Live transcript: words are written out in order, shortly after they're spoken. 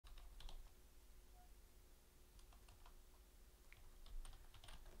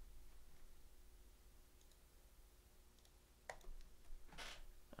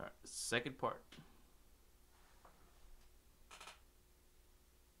second part.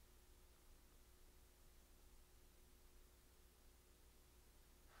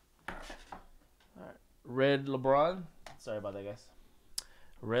 All right. Red LeBron. Sorry about that, guys.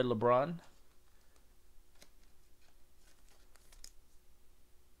 Red LeBron.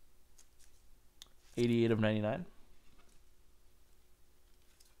 '88 of '99.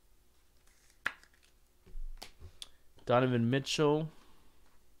 Donovan Mitchell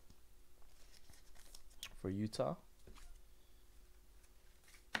for Utah.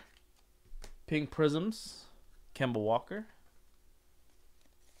 Pink Prisms, Kemba Walker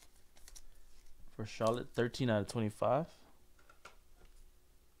for Charlotte, 13 out of 25.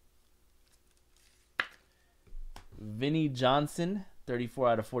 Vinny Johnson, 34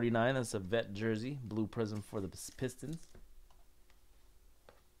 out of 49. That's a vet jersey. Blue prism for the Pistons.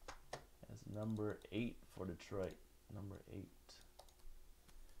 That's number 8 for Detroit. Number 8.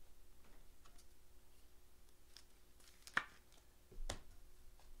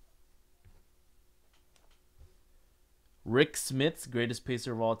 Rick Smits, greatest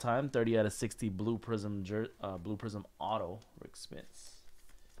Pacer of all time, 30 out of 60 blue prism auto. Rick Smits.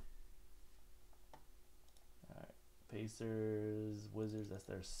 All right, Pacers, Wizards. That's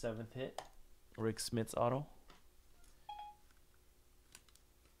their 7th hit. Rick Smits auto.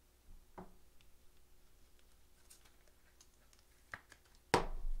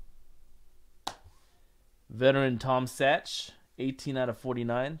 Veteran Tom Satch, 18 out of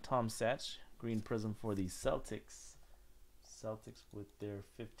 49. Tom Satch, green prism for the Celtics. Celtics with their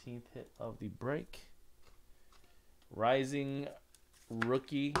 15th hit of the break. Rising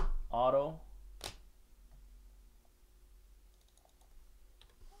rookie auto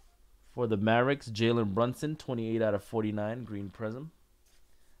for the Mavericks. Jalen Brunson, 28 out of 49. Green prism.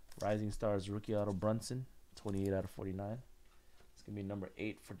 Rising Stars rookie auto Brunson, 28 out of 49. It's going to be number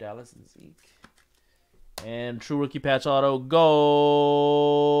 8 for Dallas and Zeke. And true rookie patch auto, gold,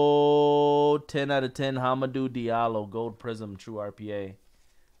 10 out of 10, Hamidou Diallo, gold prism, true RPA,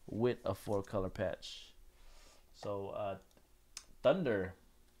 with a 4-color patch. So, Thunder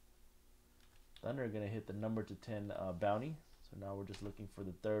going to hit the number to 10 bounty. So now we're just looking for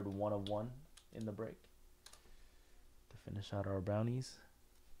the third 1 of 1 in the break to finish out our bounties.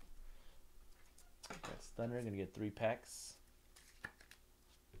 That's Thunder, going to get 3 packs.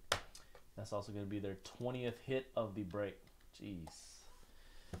 That's also going to be their 20th hit of the break. Jeez.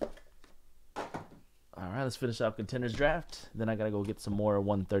 All right, let's finish up Contenders Draft. Then I got to go get some more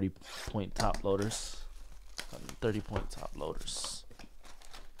 130-point top loaders. 130-point top loaders.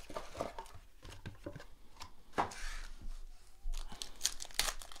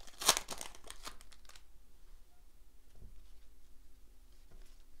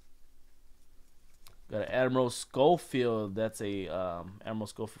 Got an Admiral Schofield. That's a Admiral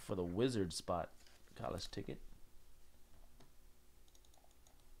Schofield for the Wizards spot. College ticket.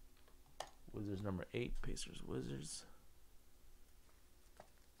 Wizards number 8. Pacers Wizards.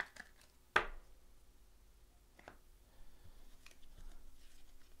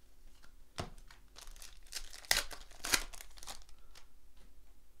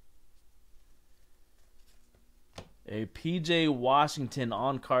 A PJ Washington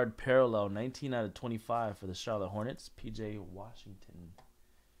on-card parallel, 19 out of 25 for the Charlotte Hornets. PJ Washington.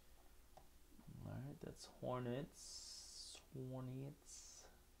 All right, that's Hornets.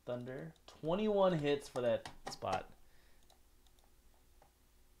 Thunder. 21 hits for that spot.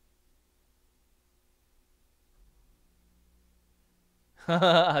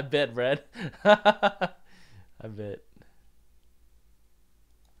 I bet, Brad. I bet.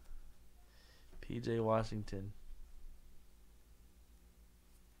 PJ Washington.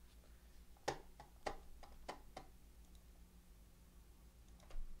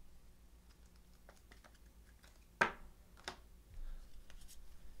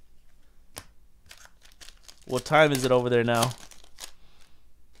 What time is it over there now? I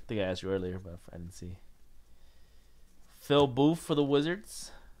think I asked you earlier, but I didn't see. Phil Booth for the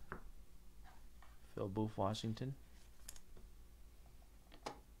Wizards. Phil Booth, Washington.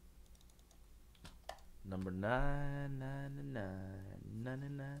 Number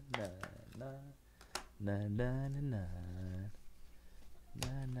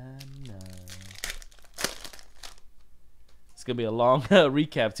 999. It's going to be a long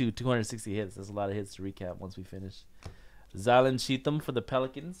recap, too. 260 hits. That's a lot of hits to recap once we finish. Zylan Cheatham for the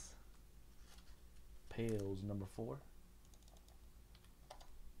Pelicans. Pales, number 4.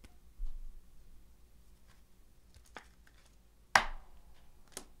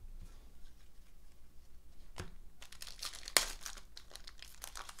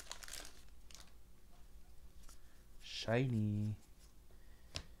 Shiny.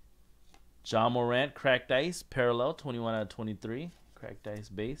 John Morant, cracked ice, parallel, 21 out of 23. Cracked ice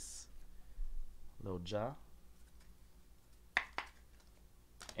base. Little Ja.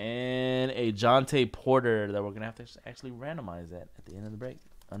 And a Jonte Porter that we're going to have to actually randomize that at the end of the break.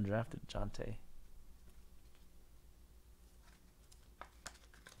 Undrafted Jonte.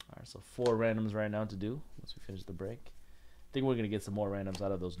 Alright, so 4 randoms right now to do once we finish the break. I think we're going to get some more randoms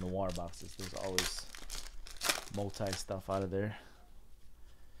out of those Noir boxes. There's always multi-stuff out of there.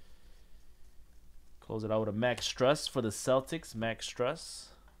 Close it out with a Max Struss for the Celtics. Max Struss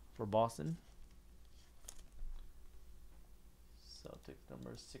for Boston. Celtics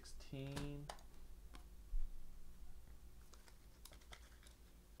number 16.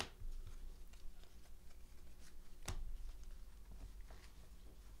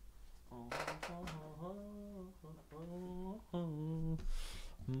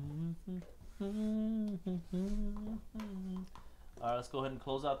 Alright, let's go ahead and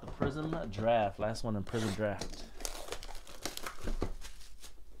close out the Prism draft. Last one in Prism draft.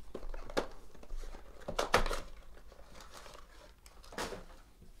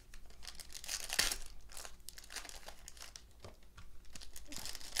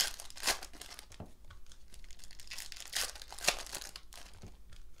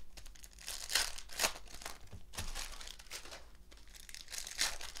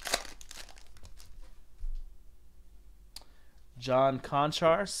 John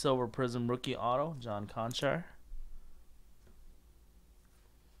Conchar, Silver Prism Rookie Auto. John Conchar.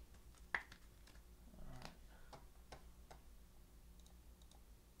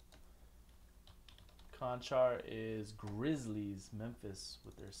 Conchar is Grizzlies, Memphis,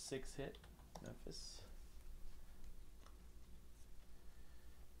 with their 6th hit. Memphis.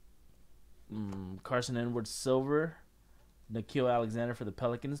 Carson Edwards, Silver. Nikhil Alexander for the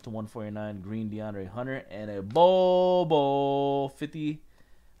Pelicans to 149. Green DeAndre Hunter. And a Bobo 50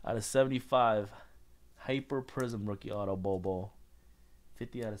 out of 75. Hyper Prism Rookie Auto Bobo.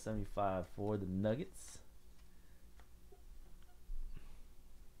 50 out of 75 for the Nuggets.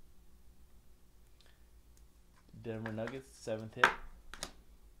 Denver Nuggets, 7th hit.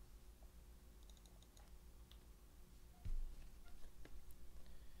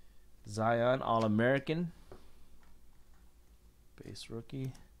 Zion All-American. Base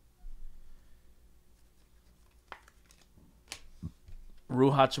rookie. Rui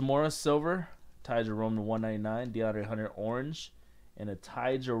Hachimura, Silver. Ty Jerome to 199. DeAndre Hunter, Orange. And a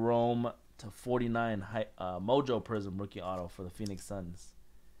Ty Jerome to 49. Mojo Prism Rookie Auto for the Phoenix Suns.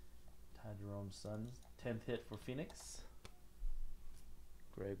 Ty Jerome Suns. 10th hit for Phoenix.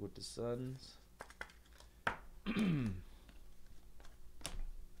 Greg with the Suns.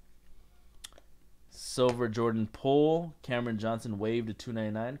 Silver Jordan Poole. Cameron Johnson Wave to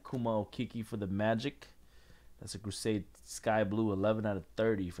 299. Kuma Okiki for the Magic. That's a Crusade Sky Blue 11 out of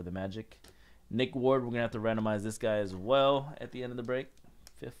 30 for the Magic. Nick Ward, we're going to have to randomize this guy as well at the end of the break.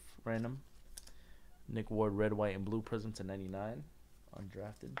 5th random. Nick Ward Red, White, and Blue Prism to 99.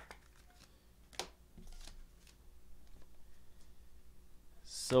 Undrafted.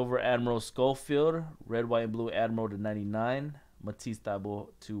 Silver Admiral Schofield. Red, White, and Blue Admiral to 99. Matisse Thybulle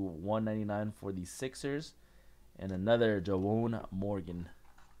to 199 for the Sixers. And another Jawon Morgan.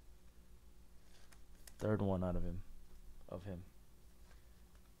 3rd one out of him.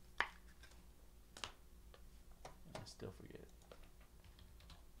 I still forget.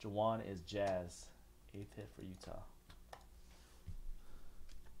 Jawan is Jazz. 8th hit for Utah.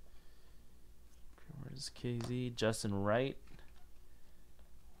 Where's KZ? Justin Wright.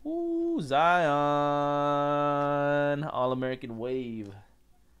 Ooh, Zion. All-American Wave.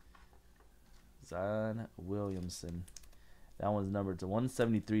 Zion Williamson. That one's numbered to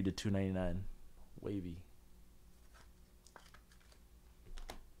 173 to 299. Wavy.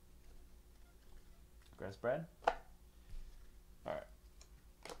 Grass Brad. All right.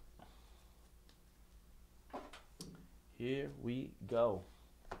 Here we go.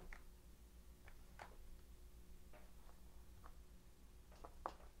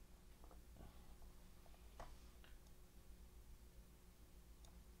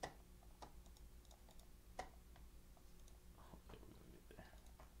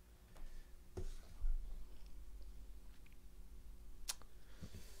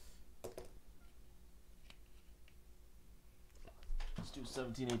 Let's do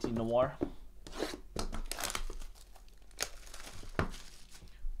 17-18 Noir.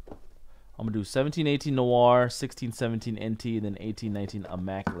 I'm going to do 17-18 Noir, 16-17 NT, and then 18-19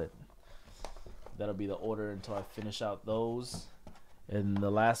 Immaculate. That'll be the order until I finish out those. And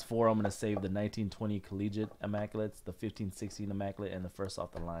the last 4, I'm going to save the 19-20 Collegiate Immaculates, the 15-16 Immaculate, and the first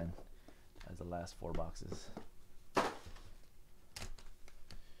off the line as the last 4 boxes.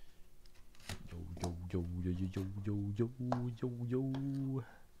 Yo, yo, yo, yo, yo, yo, yo, yo.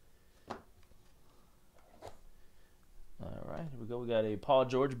 All right, here we go. We got a Paul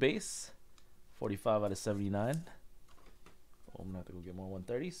George base, 45 out of 79. Oh, I'm gonna have to go get more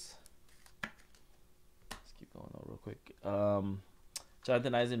 130s. Let's keep going though real quick.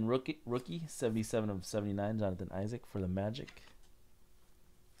 Jonathan Isaac rookie, 77 of 79. Jonathan Isaac for the Magic.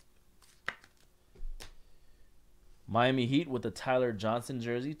 Miami Heat with the Tyler Johnson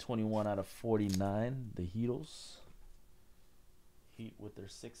jersey, 21 out of 49. The Heatles. Heat with their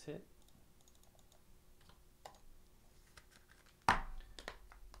 6 hit.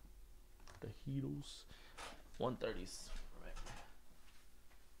 The Heatles. 130s. Right.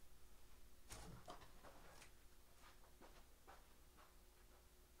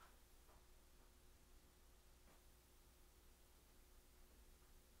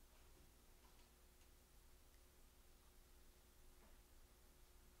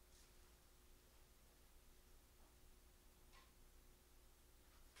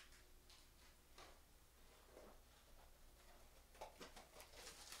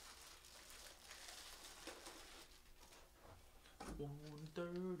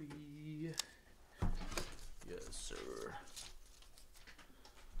 $130. Yes, sir.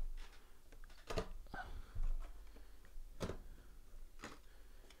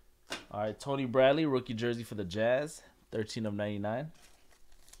 All right, Tony Bradley, rookie jersey for the Jazz, 13 of 99.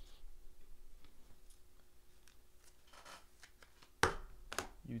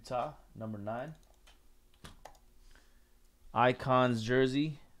 Utah, number 9. Icons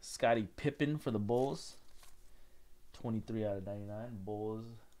jersey, Scottie Pippen for the Bulls, 23 out of 99. Bulls,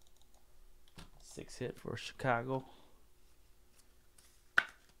 6 hit for Chicago.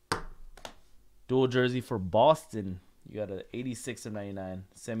 Dual jersey for Boston. You got an 86 of 99.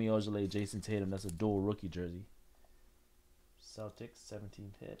 Semi Ojeleye, Jason Tatum. That's a dual rookie jersey. Celtics,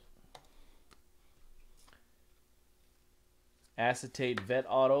 17th hit. Acetate vet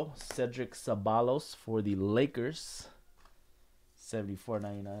auto, Cedric Sabalos for the Lakers.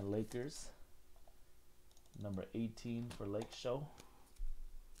 74.99 Lakers. Number 18 for Lake Show.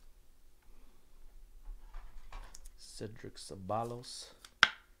 Cedric Sabalos.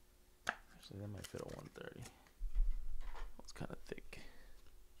 Actually, that might fit a 130. It's kind of thick.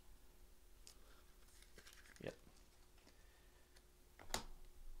 Yep.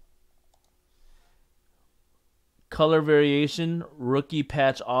 Color variation, rookie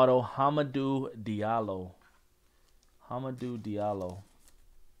patch auto, Hamidou Diallo. Hamidou Diallo.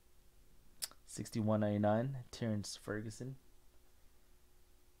 61.99. Terrence Ferguson.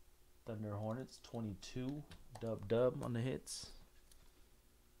 Thunder Hornets, 22. Dub on the hits.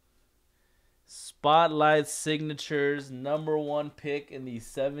 Spotlight signatures, number 1 pick in the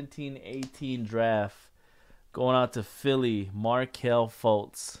 17-18 draft. Going out to Philly, Markelle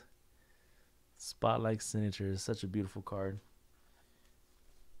Fultz. Spotlight signatures, such a beautiful card.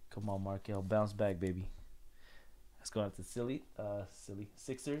 Come on, Markelle, bounce back, baby. Let's go out to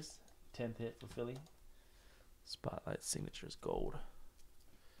Sixers, 10th hit for Philly. Spotlight signatures, gold.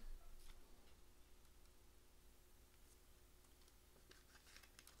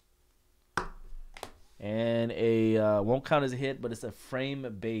 And a won't count as a hit, but it's a frame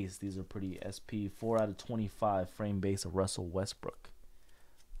base. These are pretty SP. 4 out of 25 frame base of Russell Westbrook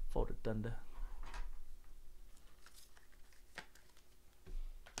for the Thunder.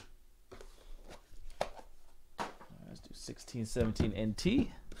 Let's do 16-17 NT.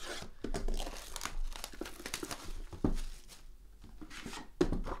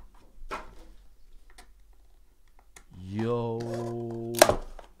 Yo.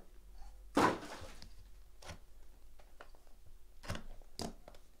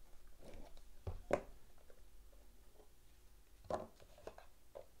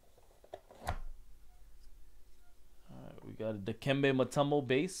 We got a Dikembe Mutombo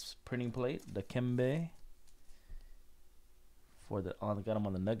base printing plate. Dikembe for the got him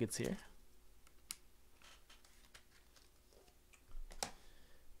on the Nuggets here.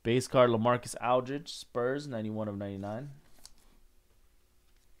 Base card LaMarcus Aldridge, Spurs, 91 of 99.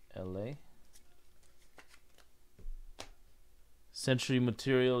 LA. Century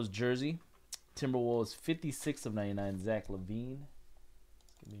Materials jersey. Timberwolves, 56 of 99. Zach LaVine.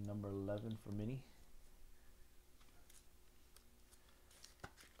 It's gonna be number 11 for Mini.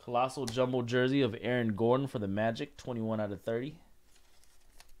 Colossal Jumbo jersey of Aaron Gordon for the Magic, 21 out of 30.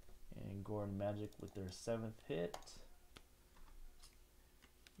 And Gordon Magic with their 7th hit.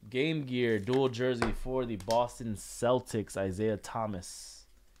 Game Gear dual jersey for the Boston Celtics, Isaiah Thomas.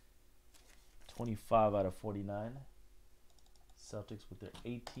 25 out of 49. Celtics with their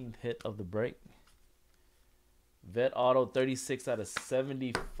 18th hit of the break. Vet auto 36 out of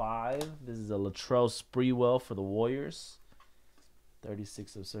 75. This is a Latrell Sprewell for the Warriors.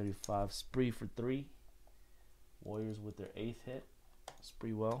 36 of 75. Spree for 3. Warriors with their 8th hit.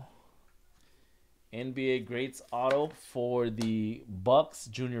 Sprewell. NBA Greats auto for the Bucks.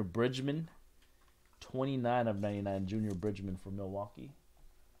 Junior Bridgman. 29 of 99. Junior Bridgman for Milwaukee.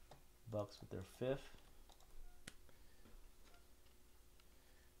 Bucks with their 5th.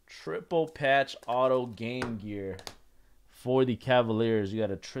 Triple patch auto Game Gear for the Cavaliers. You got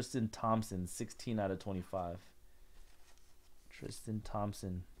a Tristan Thompson, 16 out of 25. Tristan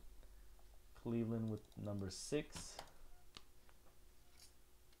Thompson. Cleveland with number 6.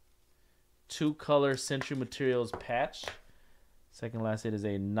 2-color Century Materials patch. Second last hit is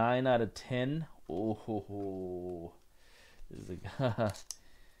a 9 out of 10. Oh, this is a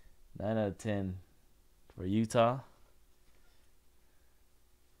 9 out of 10 for Utah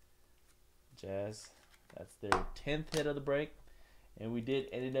Jazz. That's their 10th hit of the break. And we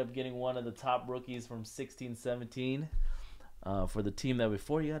ended up getting one of the top rookies from 16-17 for the team that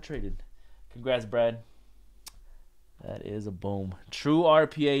before you got traded. Congrats, Brad. That is a boom. True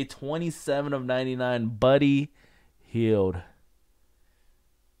RPA, 27 of 99. Buddy Hield.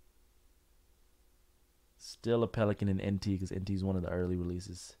 Still a Pelican in NT because NT is one of the early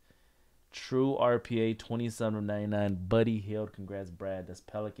releases. True RPA, 27 of 99. Buddy Hield. Congrats, Brad. That's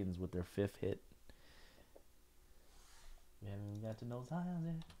Pelicans with their 5th hit. We haven't even got to know Zion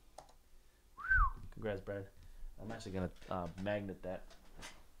there. Congrats, Brad. I'm actually going to magnet that.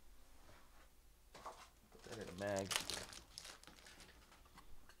 Put that in a mag.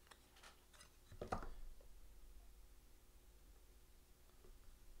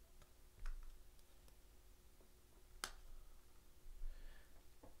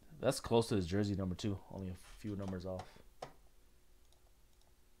 That's close to his jersey number 2. Only a few numbers off.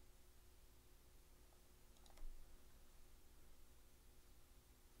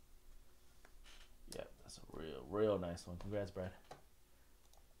 Yeah, that's a real nice one. Congrats, Brad.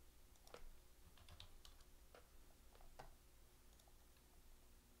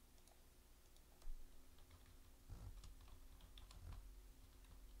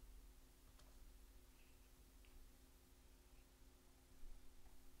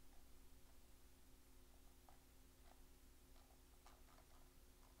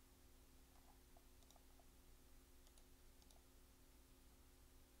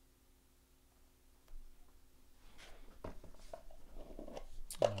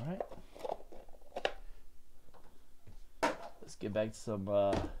 All right. Let's get back to some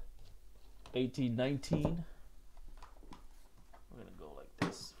 18-19. We're going to go like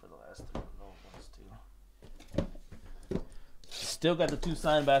this for the last 3 ones too. Still got the 2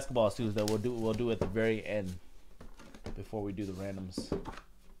 signed basketballs too that we'll do at the very end before we do the randoms.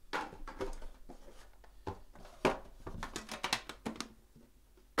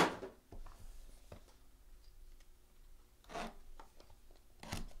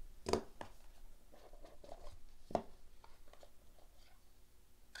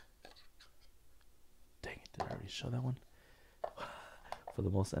 Show that one for the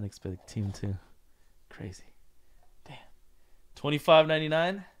most unexpected team too. Crazy. Damn.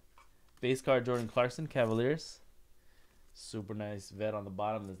 25.99 base card Jordan Clarkson, Cavaliers. Super nice vet on the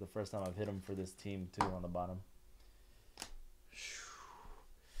bottom. This is the first time I've hit him for this team too on the bottom.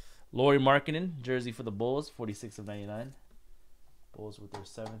 Lauri Markkanen, jersey for the Bulls, 46 of 99. Bulls with their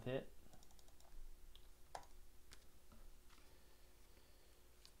 7th hit.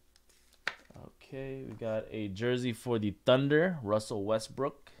 Okay, we got a jersey for the Thunder, Russell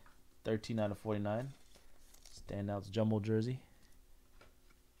Westbrook, 13 out of 49. Standouts jumbo jersey.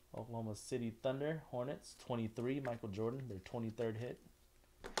 Oklahoma City Thunder, Hornets, 23, Michael Jordan, their 23rd hit.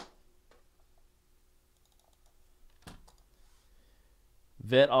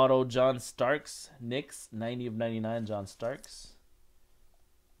 Vet auto, John Starks, Knicks, 90 of 99, John Starks.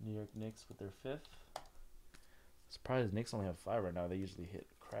 New York Knicks with their 5th. Surprised Knicks only have 5 right now. They usually hit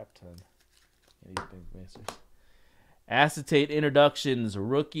a crap ton. These big masters. Acetate introductions.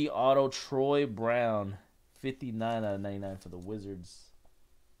 Rookie auto Troy Brown. 59 out of 99 for the Wizards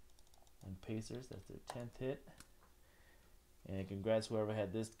and Pacers. That's their 10th hit. And congrats whoever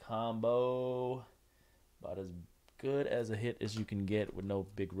had this combo. About as good as a hit as you can get with no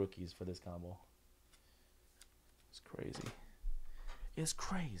big rookies for this combo. It's crazy. It's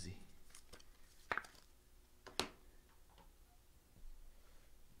crazy.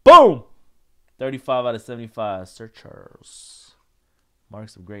 Boom! 35 out of 75. Sir Charles.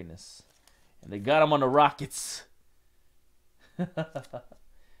 Marks of greatness. And they got him on the Rockets.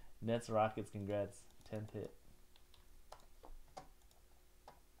 Nets, Rockets, congrats. 10th hit.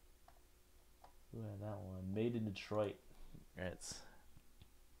 Who had that one? Made in Detroit. That's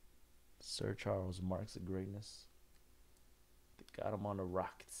Sir Charles, Marks of Greatness. They got him on the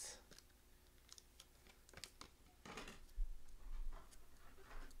Rockets.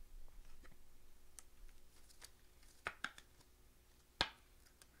 I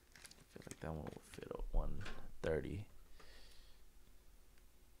feel like that one will fit up 130.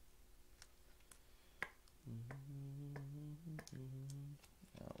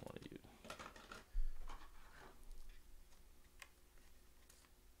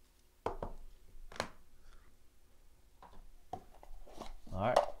 All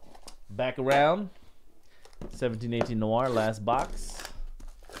right, back around. 1718 Noir, last box.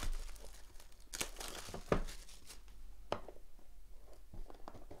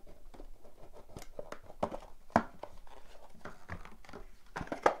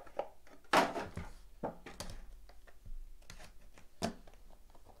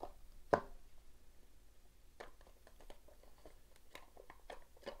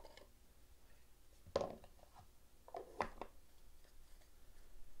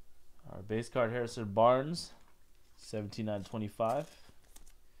 Our base card, Harrison Barnes, 17/9/25.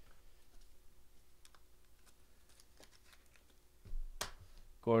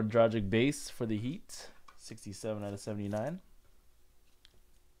 Goran Dragic base for the Heat, 67/79.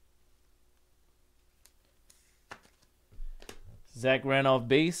 Zach Randolph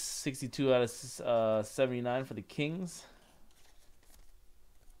base, 62/79 for the Kings.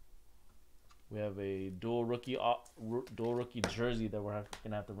 We have a dual rookie jersey that we're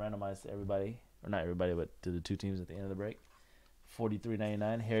gonna have to randomize to everybody, or not everybody, but to the two teams at the end of the break.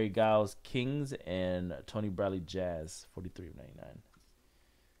 43.99. Harry Giles Kings and Tony Bradley Jazz, 43.99.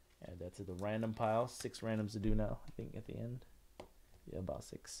 Add that to the random pile. 6 randoms to do now, I think, at the end. Yeah, about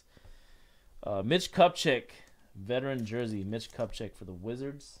 6. Mitch Kupchak, veteran jersey. Mitch Kupchak for the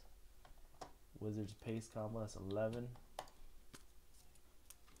Wizards. Wizards pace combo, that's 11.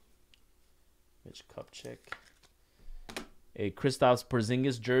 Mitch Kupchak. A Kristaps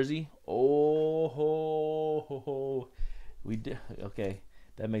Porzingis jersey. Oh, ho, ho, ho. We did okay.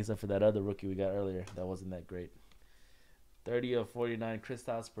 That makes up for that other rookie we got earlier. That wasn't that great. 30/49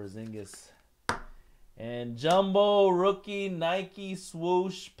 Kristaps Porzingis. And jumbo rookie Nike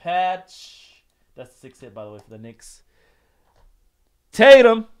swoosh patch. That's 6 hit, by the way, for the Knicks.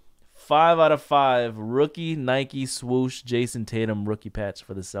 Tatum. 5/5 rookie Nike swoosh Jason Tatum rookie patch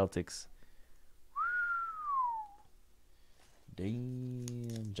for the Celtics.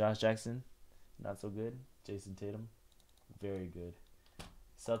 Damn. Josh Jackson, not so good. Jason Tatum, very good.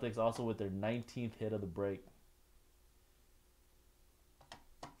 Celtics also with their 19th hit of the break.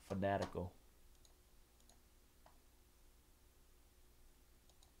 Fanatical.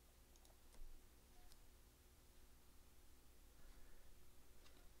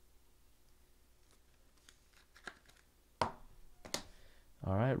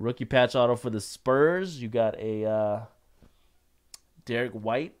 All right, rookie patch auto for the Spurs. You got a Derek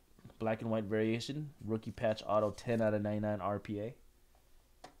White, black and white variation. Rookie patch auto, 10/99 RPA.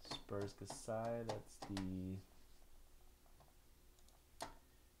 Spurs Kasai, that's the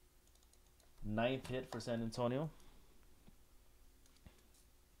 9th hit for San Antonio.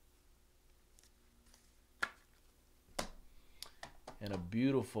 And a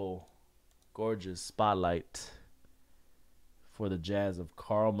beautiful, gorgeous spotlight for the Jazz of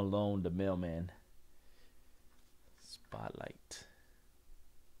Karl Malone, the mailman. Spotlight.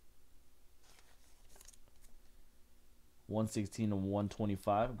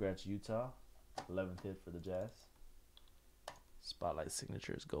 116/125. Congrats, Utah. 11th hit for the Jazz. Spotlight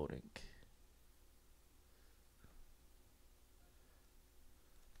signatures, gold ink.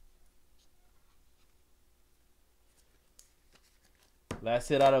 Last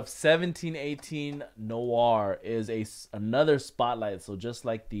hit out of 1718 Noir is another spotlight. So just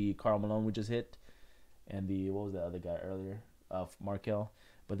like the Karl Malone we just hit, and the, what was the other guy earlier? Markel.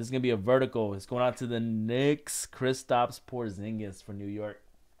 But this is going to be a vertical. It's going out to the Knicks. Kristaps Porzingis for New York.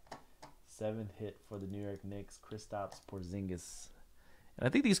 7th hit for the New York Knicks. Kristaps Porzingis. And I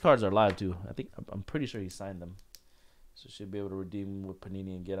think these cards are live too. I'm pretty sure he signed them. So should be able to redeem them with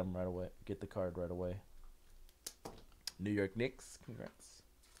Panini and get them right away. Get the card right away. New York Knicks. Congrats.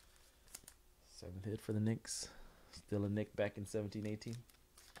 7th hit for the Knicks. Still a Knick back in 1718.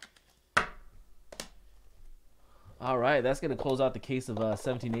 All right, that's going to close out the case of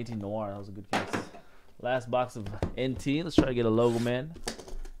 1718 Noir. That was a good case. Last box of NT. Let's try to get a logo man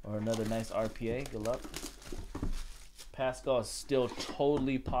or another nice RPA. Good luck. Pascal is still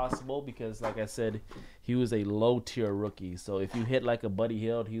totally possible because, like I said, he was a low-tier rookie. So if you hit like a Buddy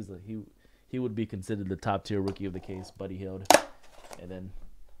Hield, he would be considered the top-tier rookie of the case, Buddy Hield. And then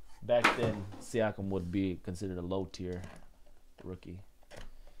Back then, Siakam would be considered a low-tier rookie.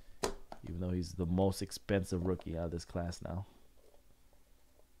 Even though he's the most expensive rookie out of this class now.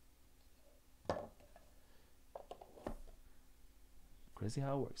 Crazy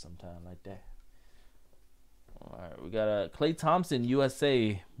how it works sometimes like that. Alright, we got a Klay Thompson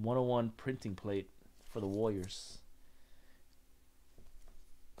USA 101 printing plate for the Warriors.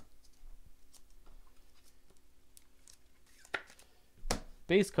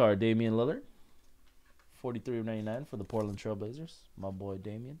 Base card, Damian Lillard. 43/99 for the Portland Trailblazers. My boy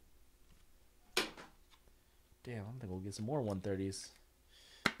Damian. Damn, I'm gonna go get some more 130s.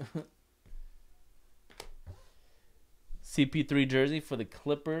 CP3 jersey for the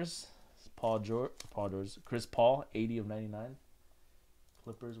Clippers. Chris Paul, 80/99.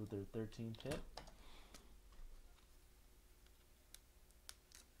 Clippers with their 13th hit.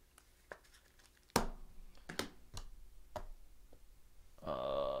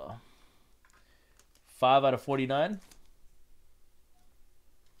 Uh, 5/49.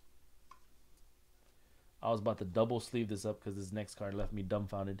 I was about to double sleeve this up because this next card left me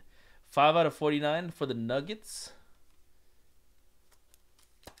dumbfounded. 5/49 for the Nuggets.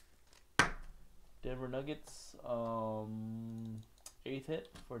 Denver Nuggets. 8th hit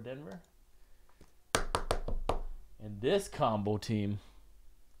for Denver. And this combo team.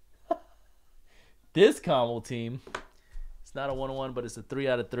 This combo team. It's not a 101, but it's a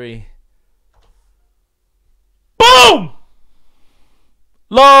 3/3. Boom!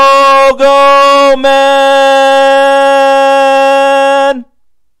 Logo Man!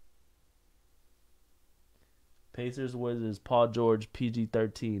 Pacers, Wizards, Paul George,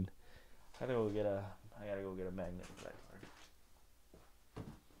 PG-13. I gotta go get a magnet for that card.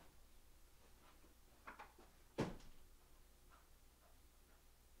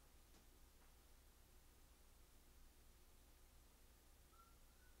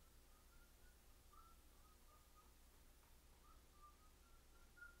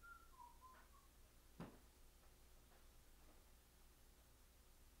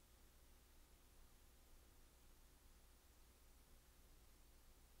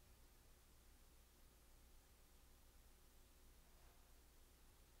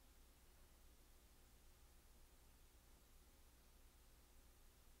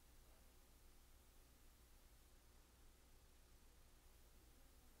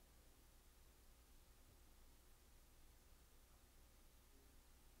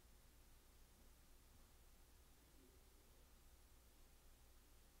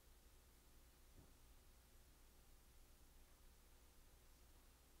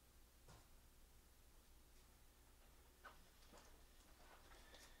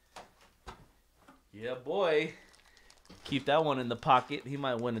 Yeah, boy. Keep that one in the pocket. He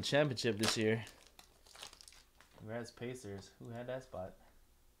might win a championship this year. Congrats, Pacers. Who had that spot?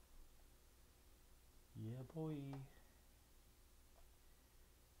 Yeah, boy.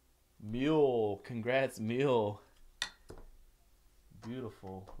 Mule. Congrats, Mule.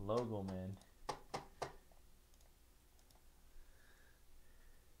 Beautiful logo, man.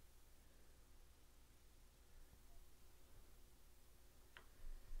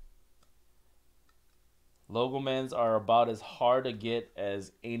 Logo mans are about as hard to get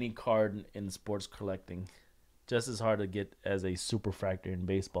as any card in sports collecting. Just as hard to get as a superfractor in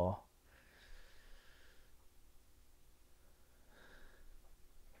baseball.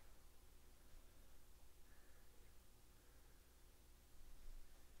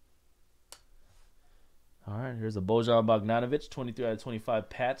 All right, here's a Bojan Bogdanovic 23/25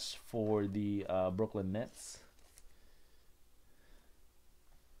 patch for the Brooklyn Nets.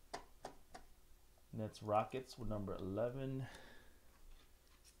 Nets Rockets with number 11.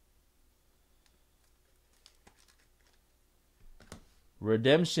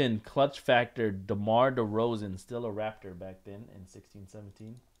 Redemption clutch factor DeMar DeRozan, still a Raptor back then in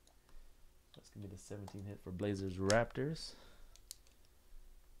 16-17. That's going to be the 17 hit for Blazers Raptors.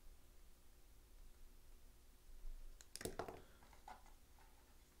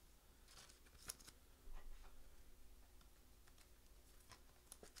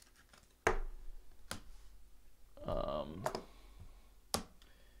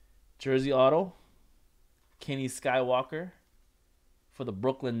 Jersey auto, Kenny Skywalker for the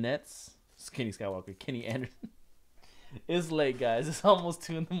Brooklyn Nets. It's Kenny Skywalker, Kenny Anderson. It's late, guys. It's almost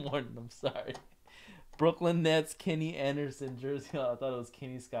 2 in the morning. I'm sorry. Brooklyn Nets, Kenny Anderson jersey. I thought it was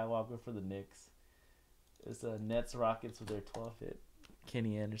Kenny Skywalker for the Knicks. It's Nets Rockets with their 12th hit.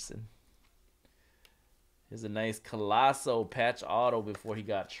 Kenny Anderson. Here's a nice Colosso patch auto before he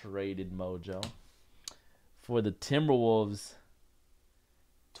got traded, Mojo. For the Timberwolves,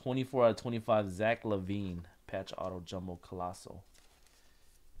 24/25 Zach LaVine patch auto jumbo Colosso.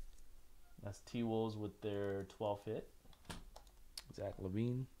 That's T-Wolves with their 12th hit. Zach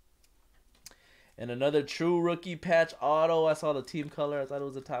LaVine. And another true rookie patch auto. I saw the team color. I thought it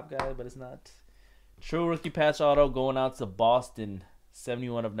was a top guy, but it's not. True rookie patch auto going out to Boston.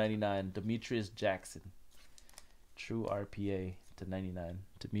 71 of 99. Demetrius Jackson. True RPA to 99.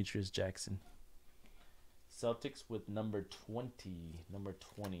 Demetrius Jackson. Celtics with number 20. Number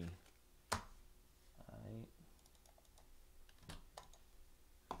 20. All right.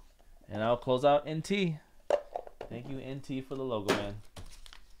 And I'll close out NT. Thank you, NT, for the logo, man.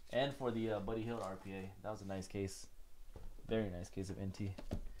 And for the Buddy Hield RPA. That was a nice case. Very nice case of NT.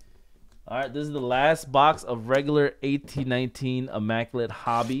 All right, this is the last box of regular 1819 Immaculate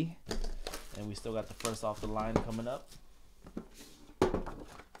Hobby. And we still got the first off the line coming up. Here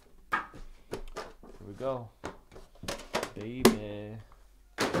we go. Baby.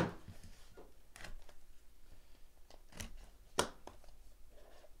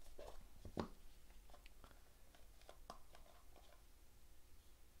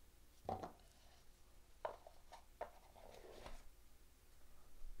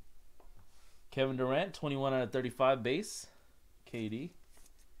 Kevin Durant, 21 out of 35 base. KD.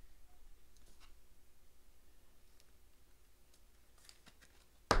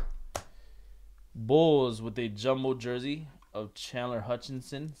 Bulls with a jumbo jersey of Chandler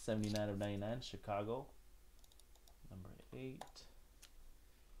Hutchinson, 79 of 99, Chicago. Number 8.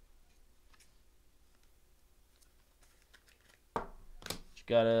 You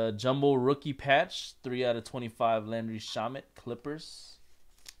got a jumbo rookie patch, 3 out of 25, Landry Shamet, Clippers.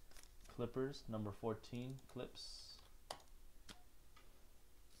 Clippers, number 14, Clips.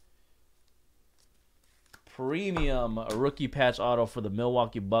 Premium, a rookie patch auto for the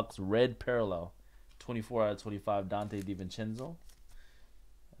Milwaukee Bucks, red parallel. 24 out of 25, Dante DiVincenzo.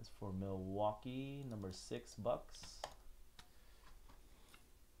 That's for Milwaukee, number 6, Bucks.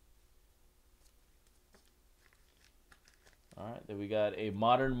 All right, then we got a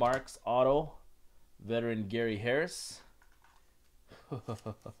Modern Marks auto, veteran Gary Harris.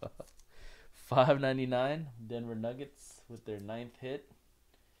 $5.99, Denver Nuggets with their 9th hit.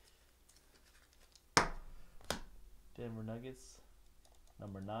 Denver Nuggets,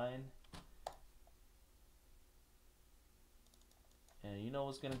 number 9. And you know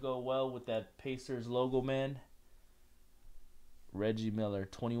what's going to go well with that Pacers logo, man? Reggie Miller,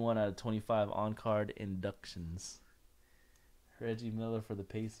 21 out of 25 on-card inductions. Reggie Miller for the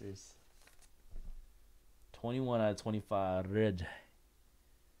Pacers. 21 out of 25, Reg.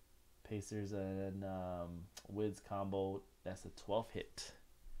 Pacers and Wiz combo. That's the 12th hit.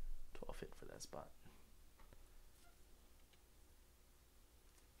 12th hit for that spot.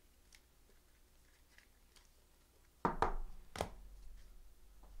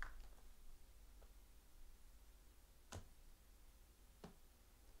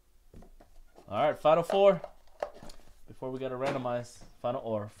 All right, final 4. Before we got to randomize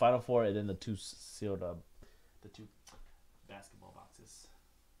final 4, and then the 2 sealed up, the 2 basketball boxes.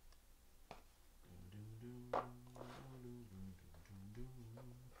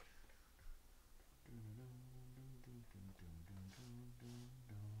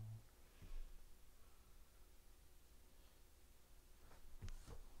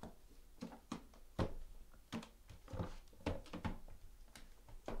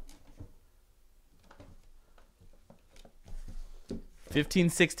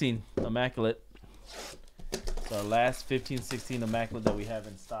 $15.16 Immaculate. It's our last 15-16 Immaculate that we have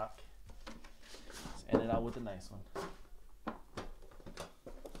in stock. Let's end it out with a nice one.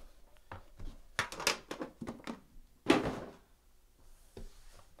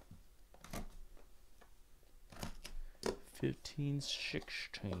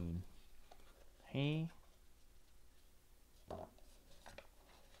 $15.16. Hey.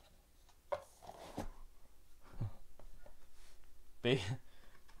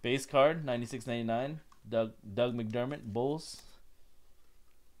 Base card, 96.99. Doug McDermott, Bulls.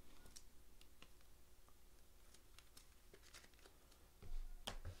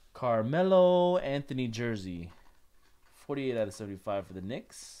 Carmelo Anthony jersey, 48 out of 75 for the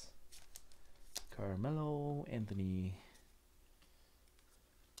Knicks. Carmelo Anthony.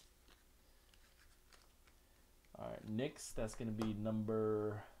 All right, Knicks. That's gonna be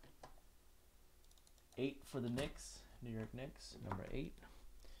number 8 for the Knicks. New York Knicks, number 8.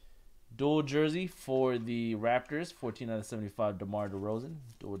 Dual jersey for the Raptors, 14 out of 75, DeMar DeRozan.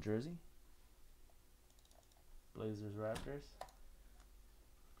 Dual jersey. Blazers, Raptors.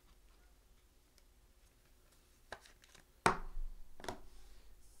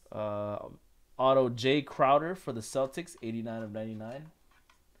 Auto Jay Crowder for the Celtics, 89 of 99.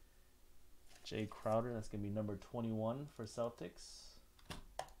 Jay Crowder, that's going to be number 21 for Celtics.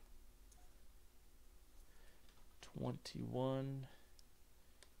 21.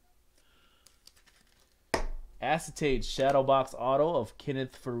 Acetate Shadow Box Auto of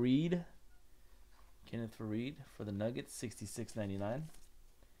Kenneth Faried. Kenneth Faried for the Nuggets, $66.99.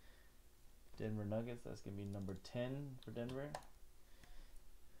 Denver Nuggets, that's going to be number 10 for Denver.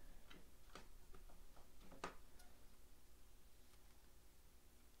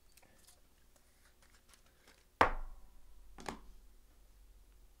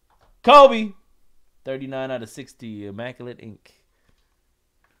 Kobe, 39 out of 60, Immaculate Ink.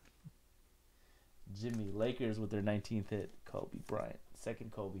 Jimmy, Lakers with their 19th hit. Kobe Bryant,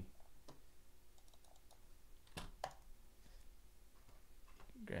 second Kobe.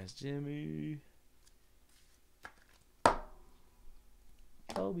 Congrats, Jimmy.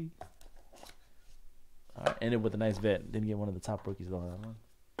 Kobe. All right, ended with a nice vet. Didn't get one of the top rookies though. That one.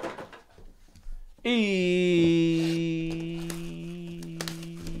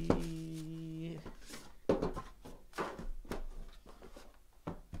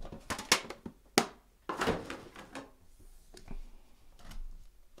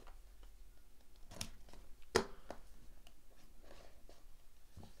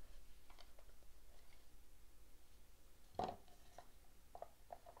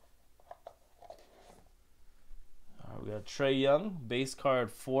 We got Trae Young, base card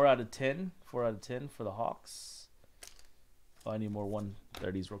 4 out of 10. 4 out of 10 for the Hawks. Oh, I need more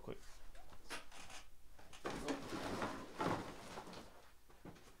 130s real quick.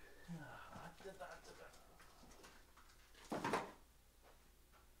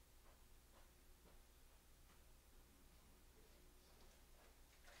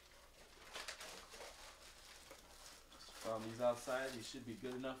 Just found these outside. These should be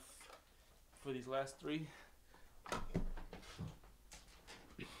good enough for these last 3.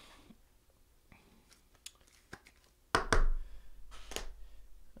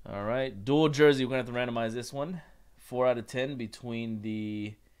 All right, dual jersey. We're going to have to randomize this one. 4 out of 10 between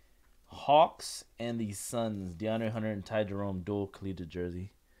the Hawks and the Suns. DeAndre Hunter and Ty Jerome, dual collegiate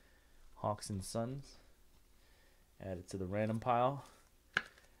jersey. Hawks and Suns. Add it to the random pile.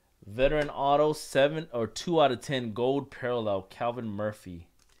 Veteran auto, 2 out of 10 gold parallel, Calvin Murphy.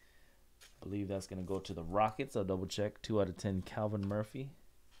 I believe that's going to go to the Rockets. I'll double check. 2 out of 10 Calvin Murphy.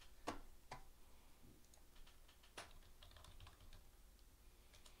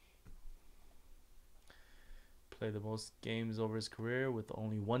 Played the most games over his career with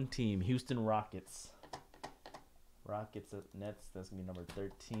only one team, Houston Rockets. Rockets at Nets, that's going to be number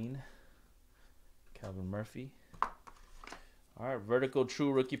 13. Calvin Murphy. All right, Vertical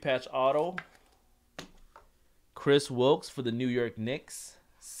True Rookie Patch Auto. Chris Wilkes for the New York Knicks.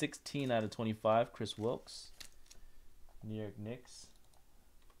 16 out of 25, Chris Wilkes. New York Knicks.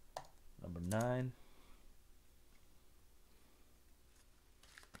 Number 9.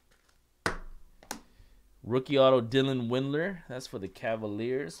 Rookie auto, Dylan Windler. That's for the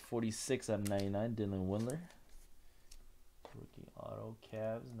Cavaliers. 46 out of 99, Dylan Windler. Rookie auto,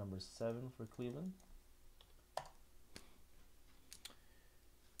 Cavs, number 7 for Cleveland.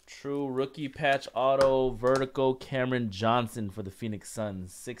 True rookie patch auto, vertical, Cameron Johnson for the Phoenix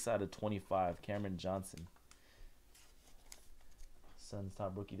Suns. 6 out of 25, Cameron Johnson. Suns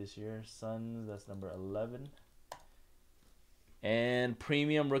top rookie this year. Suns, that's number 11. And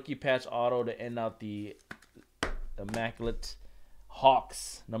premium rookie patch auto to end out the immaculate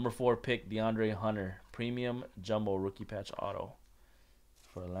Hawks. Number 4 pick, DeAndre Hunter. Premium jumbo rookie patch auto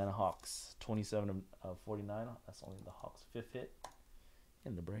for Atlanta Hawks. 27 of 49. That's only the Hawks' 5th hit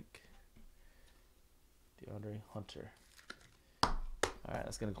in the break. DeAndre Hunter. All right,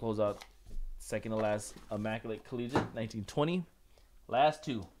 that's going to close out second to last immaculate collegiate 1920. Last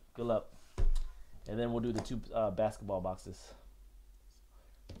 2. Good luck. And then we'll do the 2 basketball boxes.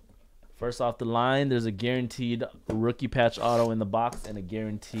 First off the line, there's a guaranteed rookie patch auto in the box and a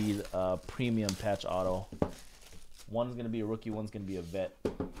guaranteed premium patch auto. One's going to be a rookie, one's going to be a vet.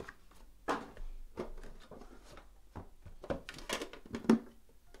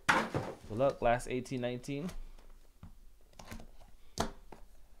 Good luck, last 18-19.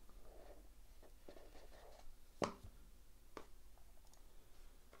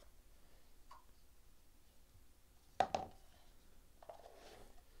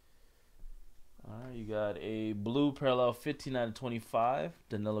 You got a blue parallel 15 out of 25,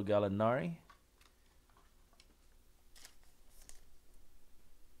 Danilo Gallinari.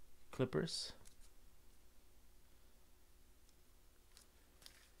 Clippers.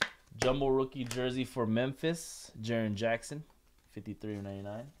 Jumbo rookie jersey for Memphis, Jaren Jackson, 53 of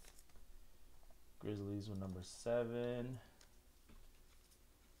 99. Grizzlies with number 7.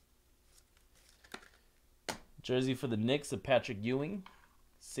 Jersey for the Knicks of Patrick Ewing,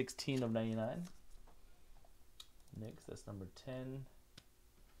 16 of 99. Knicks, that's number 10.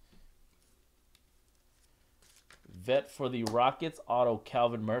 Vet for the Rockets, auto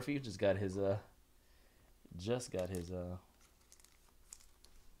Calvin Murphy. Just got his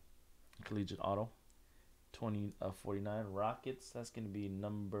collegiate auto. 20/49 Rockets. That's gonna be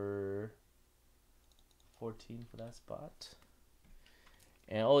number 14 for that spot.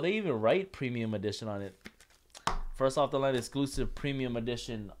 And oh, they even write premium edition on it. First off the line exclusive premium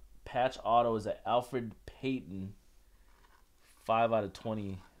edition patch auto is at Alfred Payton.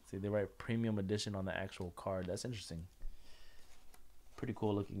 5/20. See, they write premium edition on the actual card. That's interesting. Pretty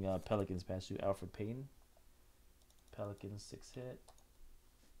cool looking Pelicans patch too. Alfred Payton. Pelicans 6-hit.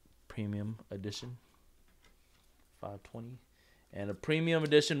 Premium edition. 5/20. And a premium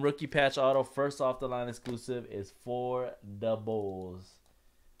edition rookie patch auto first off the line exclusive is for the Bulls.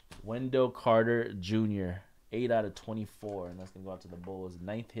 Wendell Carter Jr. 8/24. And that's going to go out to the Bulls.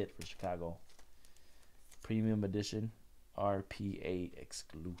 9th hit for Chicago. Premium edition. RPA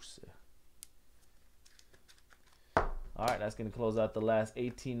exclusive. Alright, that's going to close out the last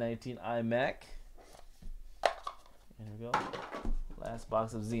 18-19 iMac. Here we go. Last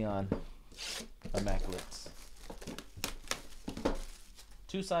box of Xeon Immaculates.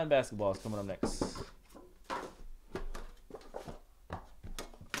 2 signed basketballs coming up next.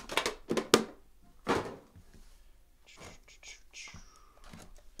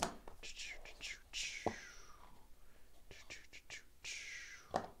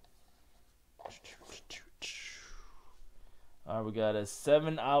 All right, we got a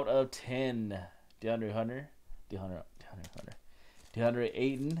 7/10. DeAndre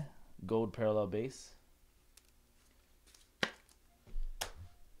Ayton, gold parallel base.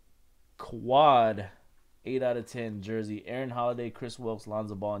 Quad, 8/10 jersey. Aaron Holiday, Chris Wilkes,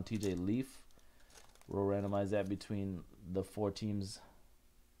 Lonzo Ball, and TJ Leaf. We'll randomize that between the 4 teams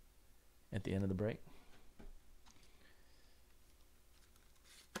at the end of the break.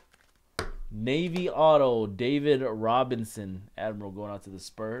 Navy auto, David Robinson. Admiral going out to the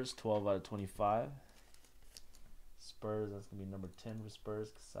Spurs, 12/25. Spurs, that's going to be number 10 for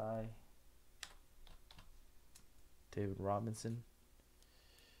Spurs. Kasai. David Robinson.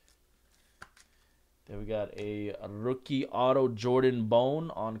 Then we got a rookie auto, Jordan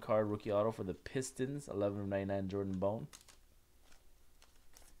Bone. On-card rookie auto for the Pistons, 11/99 Jordan Bone.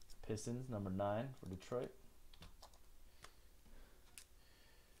 Pistons, number 9 for Detroit.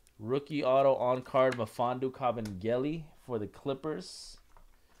 Rookie auto on-card, Mfiondu Kabengele for the Clippers.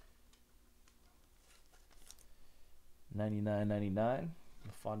 99/99.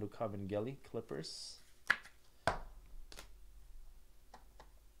 Mfiondu Kabengele, Clippers. That's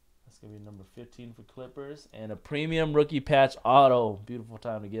going to be number 15 for Clippers. And a premium rookie patch auto. Beautiful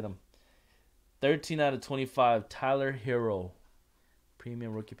time to get them. 13/25, Tyler Hero.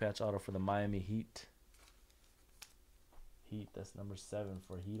 Premium rookie patch auto for the Miami Heat. Heat, that's number 7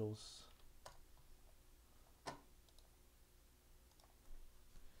 for Heatles.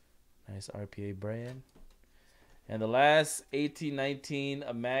 Nice RPA brand. And the last 18-19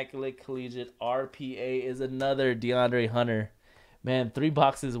 Immaculate Collegiate RPA is another DeAndre Hunter. Man, 3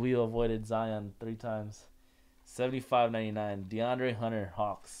 boxes we avoided Zion 3 times. 75/99 DeAndre Hunter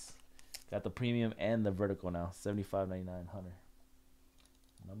Hawks. Got the premium and the vertical now. 75/99 Hunter.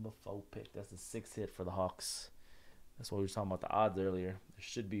 Number 4 pick. That's the 6th hit for the Hawks. That's what we were talking about the odds earlier. There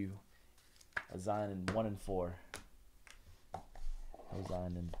should be a Zion in 1 and 4. No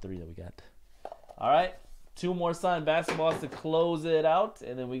Zion in 3 that we got. All right, 2 more signed basketballs to close it out,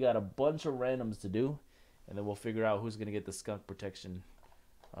 and then we got a bunch of randoms to do, and then we'll figure out who's gonna get the skunk protection.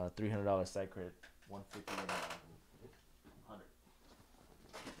 $300 site credit, $150. $100.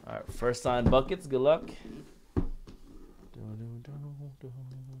 All right, first signed buckets. Good luck.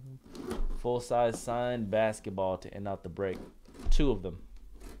 Full-size signed basketball to end out the break. 2 of them.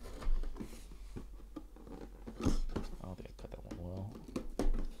 I don't think I cut that one well. There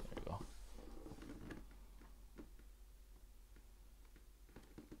you go.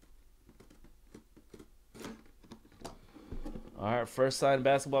 All right, first signed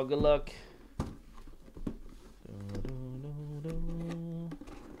basketball. Good luck.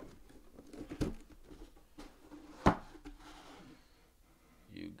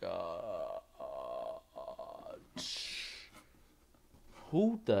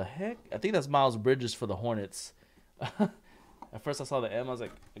 Who the heck? I think that's Miles Bridges for the Hornets. At first I saw the M, I was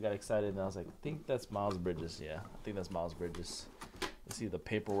like, I got excited, and I was like, I think that's Miles Bridges. Yeah, I think that's Miles Bridges. You see the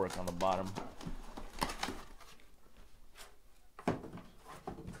paperwork on the bottom.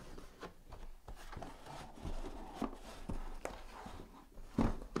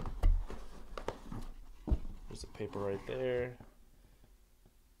 There's a paper right there.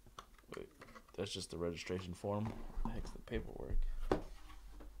 Wait, That's just the registration form. What the heck's the paperwork?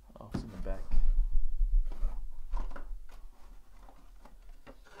 Oh, it's in the back.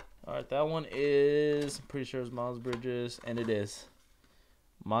 Alright, that one is, I'm pretty sure it's Miles Bridges, and it is.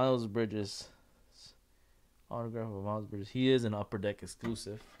 Miles Bridges. Autograph of Miles Bridges. He is an Upper Deck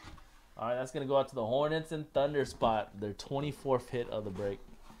exclusive. Alright, that's going to go out to the Hornets and Thunder spot. Their 24th hit of the break.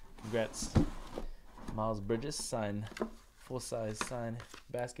 Congrats. Miles Bridges, signed, full-size signed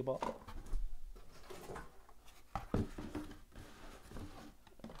basketball.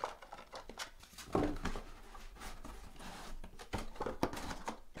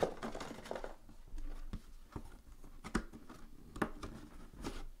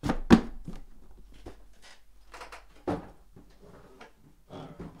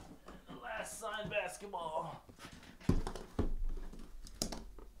 Basketball.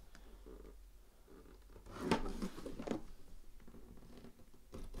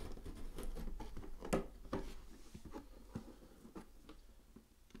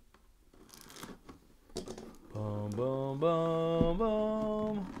 Boom, boom, boom,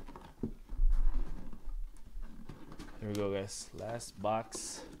 boom. Here we go, guys. Last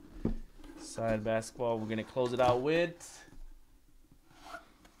box. Signed basketball. We're gonna close it out with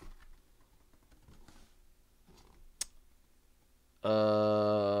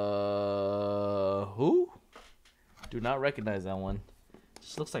who? Do not recognize that one.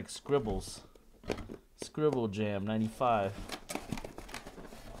 Just looks like Scribbles. Scribble Jam 95.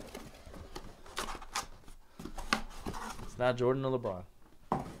 It's not Jordan or LeBron.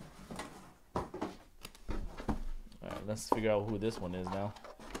 Alright, let's figure out who this one is now.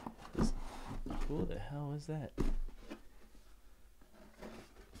 Who the hell is that?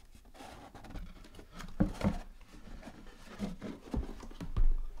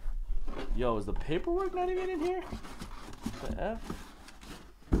 Yo, is the paperwork not even in here? The F?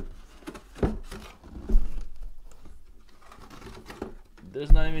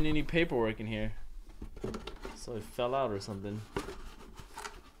 There's not even any paperwork in here. So it fell out or something.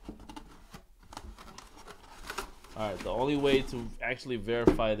 Alright, the only way to actually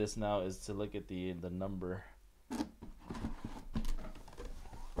verify this now is to look at the number on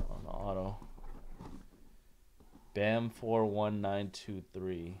the auto. BAM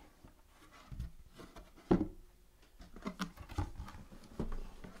 41923.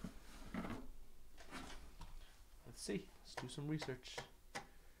 Let's see. Let's do some research.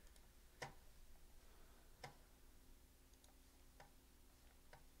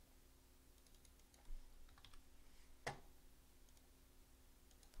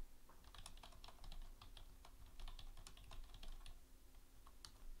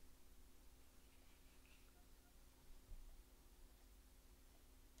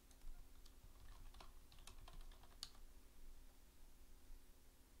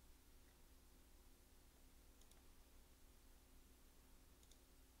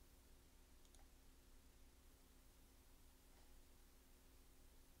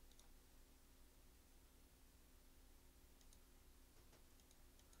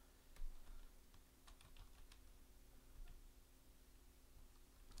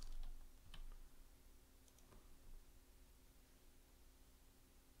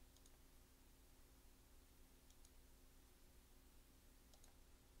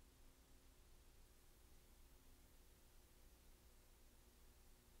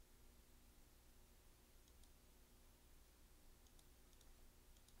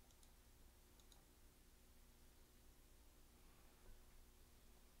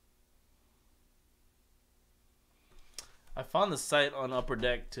 I found the site on Upper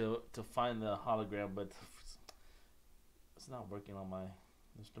Deck to find the hologram, but it's not working on my.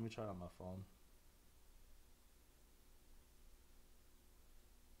 Let me try it on my phone.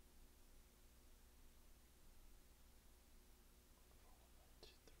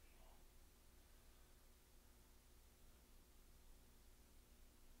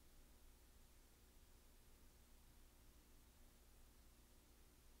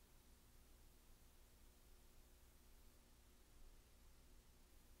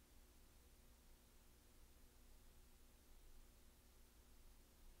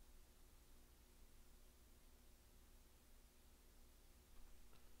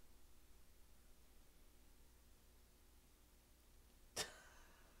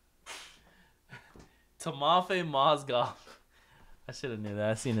 Tamafe Mozgov. I should have knew that.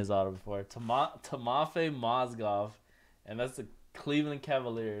 I've seen his auto before. Tamafe Mozgov. And that's the Cleveland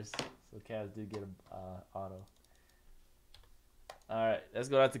Cavaliers. So Cavs did get an auto. Alright, let's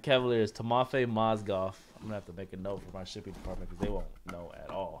go out to Cavaliers. Tamafe Mozgov. I'm going to have to make a note for my shipping department because they won't know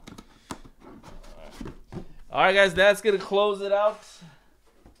at all. Alright, guys. That's going to close it out.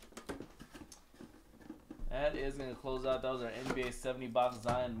 that is going to close out. That was our NBA 70 box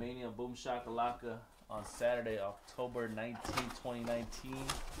Zion Mania Boomshakalaka on Saturday, October 19, 2019.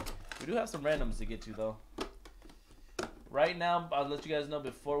 We do have some randoms to get to, though. Right now, I'll let you guys know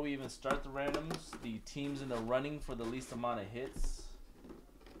before we even start the randoms, the teams in the running for the least amount of hits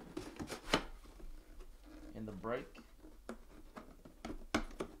in the break.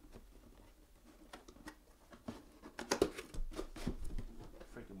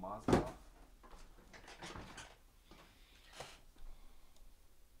 Freaking monster.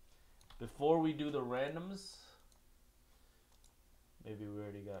 Before we do the randoms, maybe we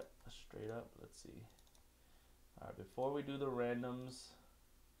already got a straight up. Let's see. Alright, before we do the randoms,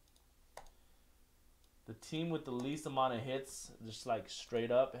 the team with the least amount of hits, just like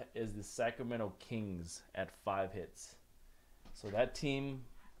straight up, is the Sacramento Kings at 5 hits. So that team,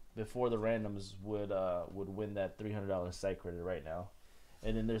 before the randoms, would win that $300 site credit right now.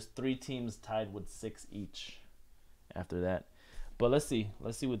 And then there's 3 teams tied with 6 each after that. But let's see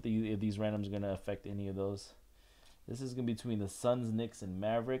what if these randoms are gonna affect any of those. This is gonna be between the Suns, Knicks, and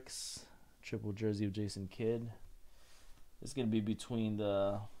Mavericks. Triple jersey of Jason Kidd. This is going to be between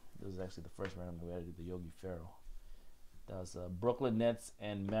this is actually the first random we added, the Yogi Ferrell. That was Brooklyn Nets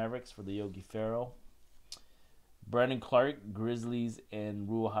and Mavericks for the Yogi Ferrell. Brandon Clark, Grizzlies, and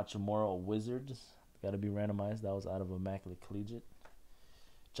Rua Hachimura, Wizards. Got to be randomized. That was out of Immaculate Collegiate.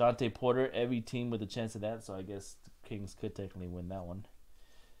 Jonte Porter, every team with a chance of that, so I guess the Kings could technically win that one.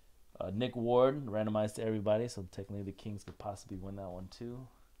 Nick Ward, randomized to everybody, so technically the Kings could possibly win that one too.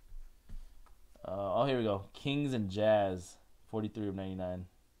 Oh, here we go. Kings and Jazz, 43 of 99.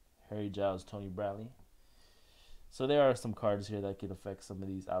 Harry Giles, Tony Bradley. So there are some cards here that could affect some of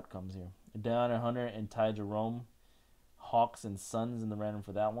these outcomes here. DeAndre Hunter and Ty Jerome, Hawks and Suns in the random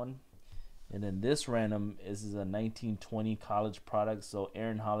for that one. And then this random is a 1920 college product. So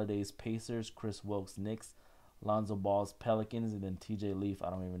Aaron Holiday's Pacers, Chris Wilkes Knicks, Lonzo Ball's Pelicans, and then TJ Leaf.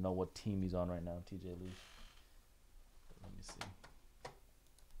 I don't even know what team he's on right now, TJ Leaf. Let me see.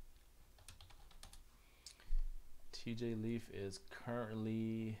 TJ Leaf is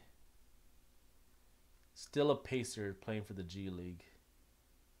currently still a Pacer playing for the G League.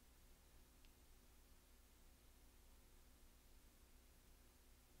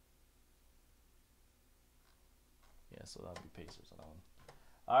 Yeah, so that'll be Pacers on that one.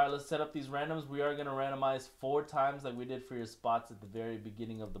 Alright, let's set up these randoms. We are going to randomize 4 times like we did for your spots at the very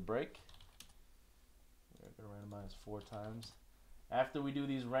beginning of the break. We're going to randomize 4 times. After we do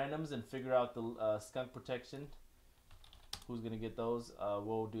these randoms and figure out the skunk protection, who's going to get those,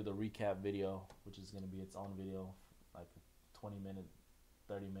 we'll do the recap video, which is going to be its own video, like a 20-minute,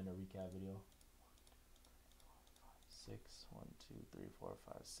 30-minute recap video. 6, 1, 2, 3, 4,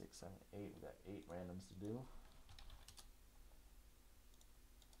 5, 6, 7, 8. We got 8 randoms to do.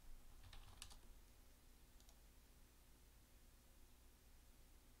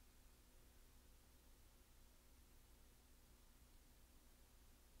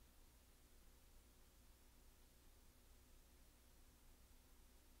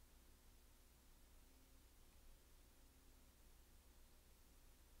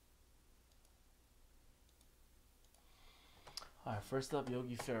 Alright, first up,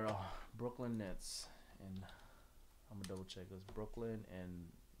 Yogi Ferrell, Brooklyn Nets, and I'm gonna double check this. Brooklyn and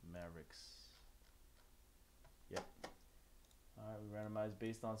Mavericks. Yep. Alright, we randomized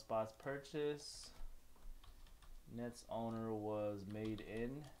based on spots purchase. Nets owner was Made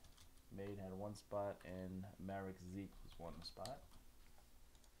In. Made had 1 spot, and Mavericks Zeke was 1 spot.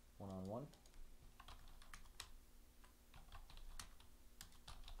 1-on-1.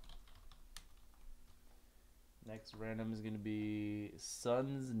 Next random is going to be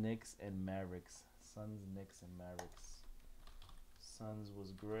Suns, Knicks, and Mavericks. Suns, Knicks, and Mavericks. Suns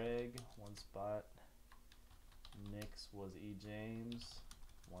was Greg, 1 spot. Knicks was E. James,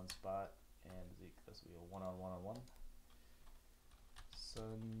 1 spot. And Zeke, this will be a 1-on-1-on-1.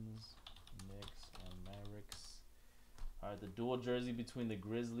 Suns, Knicks, and Mavericks. Alright, the dual jersey between the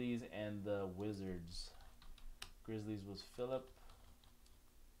Grizzlies and the Wizards. Grizzlies was Phillip.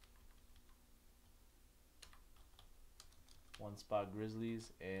 1 spot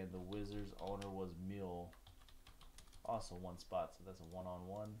Grizzlies, and the Wizards owner was Mule. Also 1 spot, so that's a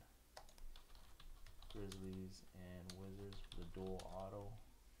 1-on-1. Grizzlies and Wizards for the dual auto.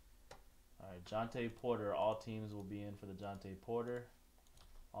 Alright, Jonte Porter. All teams will be in for the Jonte Porter.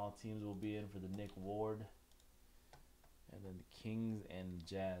 All teams will be in for the Nick Ward. And then the Kings and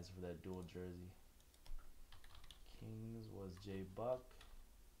Jazz for that dual jersey. Kings was Jay Buck.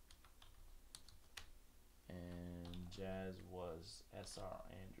 And Jazz was SR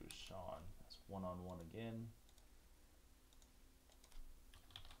Andrew Sean. That's 1-on-1 again.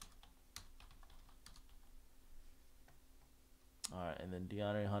 All right, and then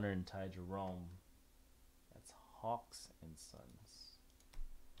DeAndre Hunter and Ty Jerome. That's Hawks and Suns.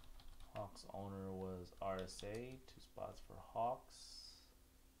 Hawks owner was RSA. 2 spots for Hawks.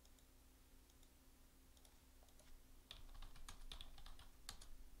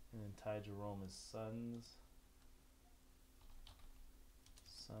 And then Ty Jerome is Suns.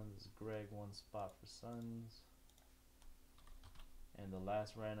 Suns is Greg. 1 spot for Suns. And the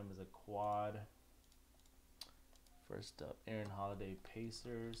last random is a quad. First up, Aaron Holiday,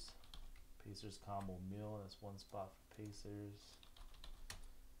 Pacers. Pacers combo Mill. That's 1 spot for Pacers.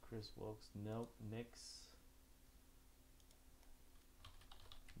 Chris Wilkes, Knicks.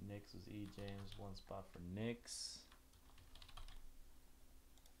 Knicks was E. James. 1 spot for Knicks.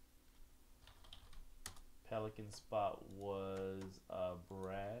 Pelican spot was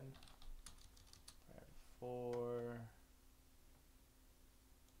Brad 4.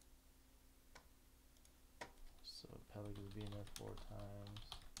 So Pelicans being there 4 times.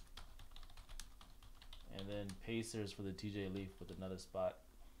 And then Pacers for the TJ Leaf with another spot.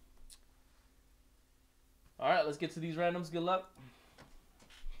 Alright, let's get to these randoms. Good luck.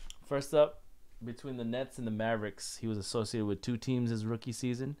 First up, between the Nets and the Mavericks. He was associated with 2 teams his rookie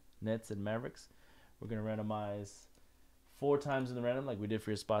season, Nets and Mavericks. We're going to randomize 4 times in the random like we did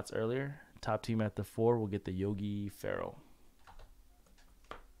for your spots earlier. Top team after 4 will get the Yogi Ferrell.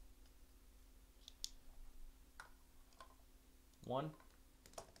 1,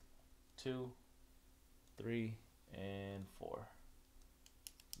 2, 3, and 4.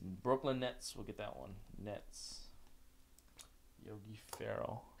 Brooklyn Nets, we'll get that one. Nets. Yogi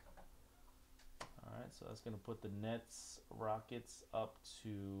Ferrell. Alright, so that's going to put the Nets Rockets up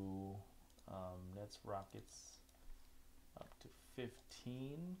to Rockets up to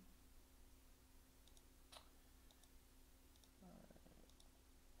 15.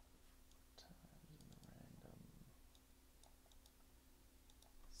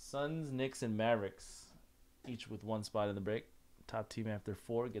 Suns, Knicks, and Mavericks, each with 1 spot in the break. Top team after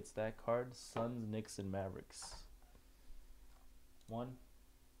 4 gets that card. Suns, Knicks, and Mavericks. 1,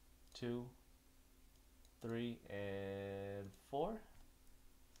 2, 3, and 4.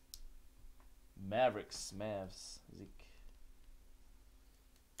 Mavericks, Mavs, Zeke.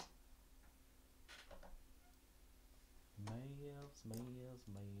 Mavs.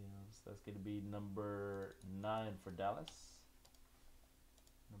 That's going to be number 9 for Dallas.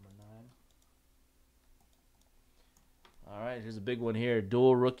 Number 9. All right, here's a big one here.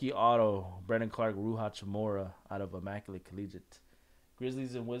 Dual rookie auto. Brandon Clark, Ruha Chamora out of Immaculate Collegiate.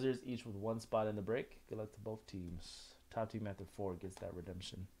 Grizzlies and Wizards each with 1 spot in the break. Good luck to both teams. Top team after 4 gets that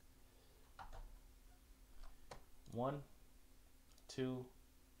redemption. 1, 2,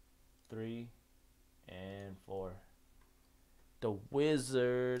 3, and 4. The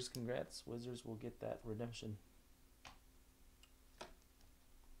Wizards. Congrats. Wizards will get that redemption.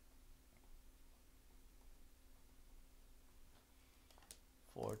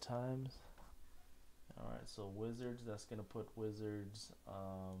 Four times. Alright, so Wizards, that's going to put Wizards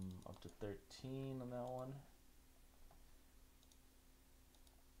up to 13 on that one.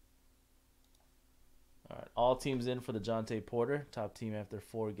 Alright, all teams in for the Jonte Porter. Top team after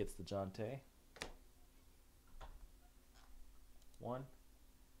 4 gets the Jonte. 1,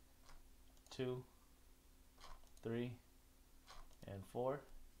 2, 3, and 4.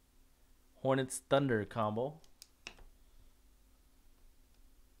 Hornets Thunder combo.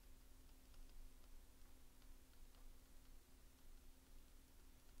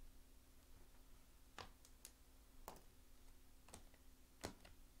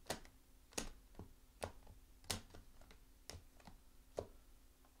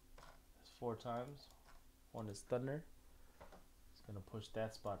 That's 4 times. Hornets Thunder. It's going to push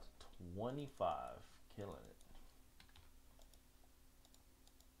that spot to 25. Killing it.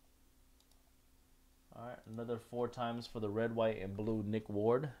 Alright, another 4 times for the red, white, and blue Nick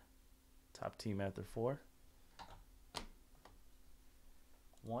Ward. Top team after 4.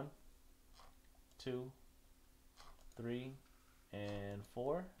 1, 2, 3, and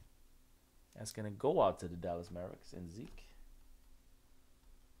 4. That's going to go out to the Dallas Mavericks and Zeke.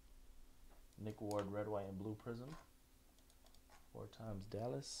 Nick Ward, red, white, and blue prism. 4 times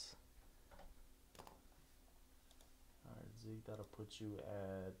Dallas. Alright, Zeke, that'll put you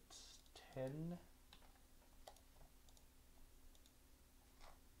at 10.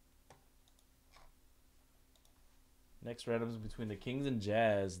 Next randoms between the Kings and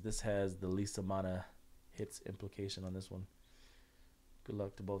Jazz. This has the least amount of hits implication on this one. Good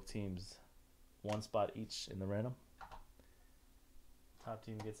luck to both teams. 1 spot each in the random. Top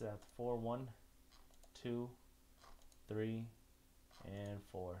team gets it at 4. 1, 2, 3, and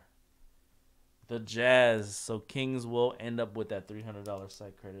 4. The Jazz. So Kings will end up with that $300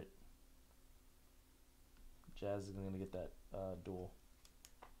 site credit. Jazz is going to get that duel.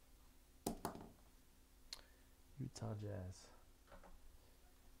 Utah Jazz.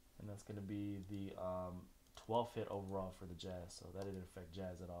 And that's going to be the 12th hit overall for the Jazz. So that didn't affect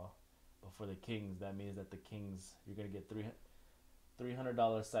Jazz at all. But for the Kings, that means that the Kings, you're going to get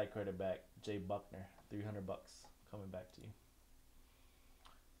 $300 site credit back. Jay Buckner, $300 coming back to you.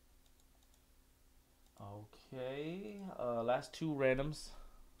 Okay, last two randoms.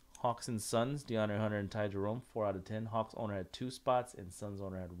 Hawks and Suns, DeAndre Hunter and Ty Jerome, 4 out of 10. Hawks owner had 2 spots and Suns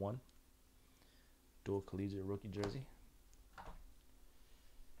owner had 1. Dual collegiate rookie jersey.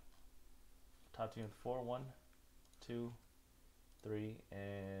 Top team 4, 1, 2, 3,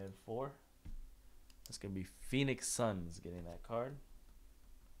 and 4. That's going to be Phoenix Suns getting that card.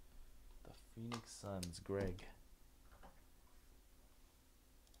 The Phoenix Suns, Greg.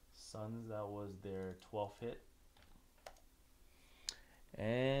 Suns, that was their 12th hit.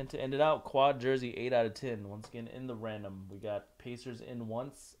 And to end it out, quad jersey 8 out of 10. Once again, in the random, we got Pacers in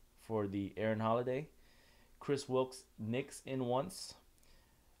once for the Aaron Holiday. Chris Wilkes, Knicks in once.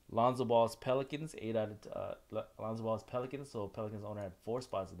 Lonzo Ball's Pelicans, 8 out of Lonzo Ball's Pelicans. So Pelicans owner had 4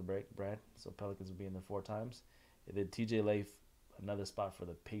 spots at the break, Brad. So Pelicans will be in there 4 times. And then TJ Leaf, another spot for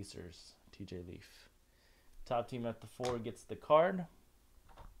the Pacers. TJ Leaf. Top team at the 4 gets the card.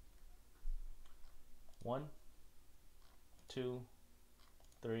 1, 2,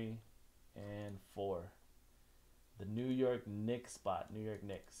 3, and 4. The New York Knicks spot. New York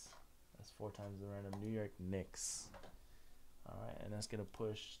Knicks. That's 4 times the random. New York Knicks. Alright, and that's going to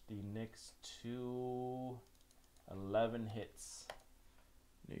push the Knicks to 11 hits.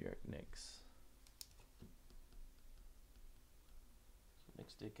 New York Knicks.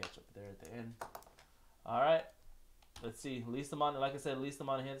 Knicks did catch up there at the end. Alright. Let's see. Least amount, like I said, least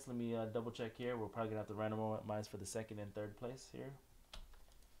amount of hits. Let me double check here. We're probably going to have to randomize for the 2nd and 3rd place here.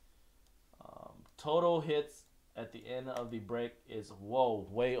 Total hits at the end of the break is, whoa,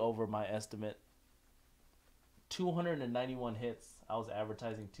 way over my estimate. 291 hits. I was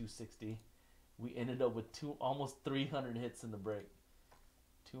advertising 260. We ended up with almost 300 hits in the break.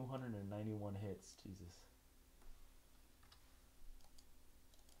 291 hits. Jesus.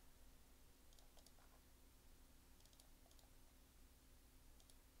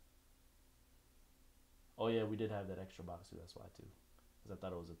 Oh yeah, we did have that extra box too. That's why too. Because I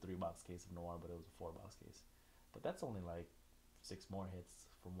thought it was a 3-box case of Noir, but it was a 4-box case. But that's only like 6 more hits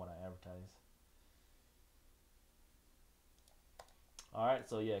from what I advertised. Alright,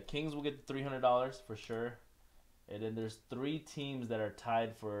 so yeah, Kings will get the $300 for sure. And then there's 3 teams that are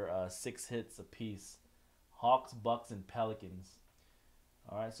tied for 6 hits apiece. Hawks, Bucks, and Pelicans.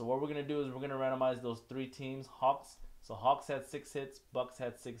 Alright, so what we're going to do is we're going to randomize those 3 teams. Hawks had 6 hits, Bucks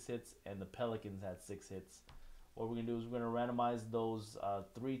had 6 hits, and the Pelicans had 6 hits. What we're going to do is we're going to randomize those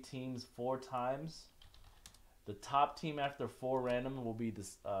 3 teams 4 times. The top team after 4 random will be the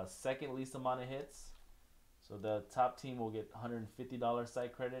 2nd least amount of hits. So the top team will get $150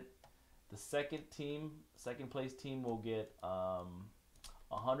 site credit. The second place team will get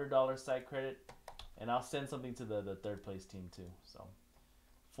 $100 site credit. And I'll send something to the 3rd place team too. So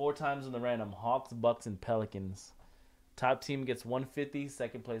 4 times in the random, Hawks, Bucks, and Pelicans. Top team gets $150,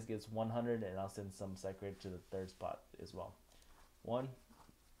 2nd place gets $100, and I'll send some site credit to the 3rd spot as well. 1,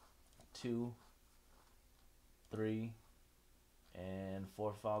 2, 3, and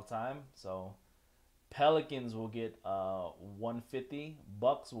 4 final time. So Pelicans will get $150,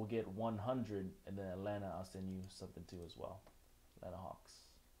 Bucks will get $100, and then Atlanta, I'll send you something too as well. Atlanta Hawks,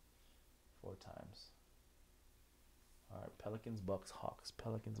 4 times. All right, Pelicans, Bucks, Hawks.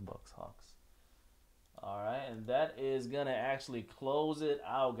 Pelicans, Bucks, Hawks. All right, and that is going to actually close it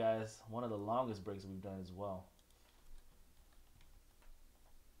out, guys. One of the longest breaks we've done as well.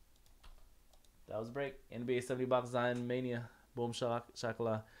 That was a break. NBA 70-box Zion Mania.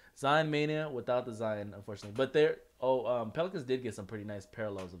 Boomshakalaka. Zion Mania without the Zion, unfortunately. But Pelicans did get some pretty nice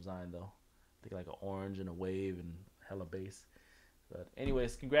parallels of Zion, though. I think like an orange and a wave and hella base. But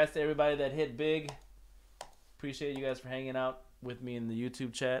anyways, congrats to everybody that hit big. Appreciate you guys for hanging out with me in the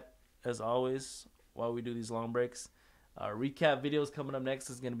YouTube chat, as always, while we do these long breaks. Recap videos coming up next.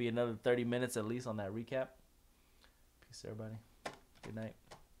 Is going to be another 30 minutes at least on that recap. Peace, everybody. Good night.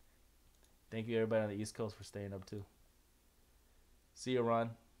 Thank you, everybody on the East Coast, for staying up, too. See you,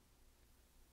 Ron.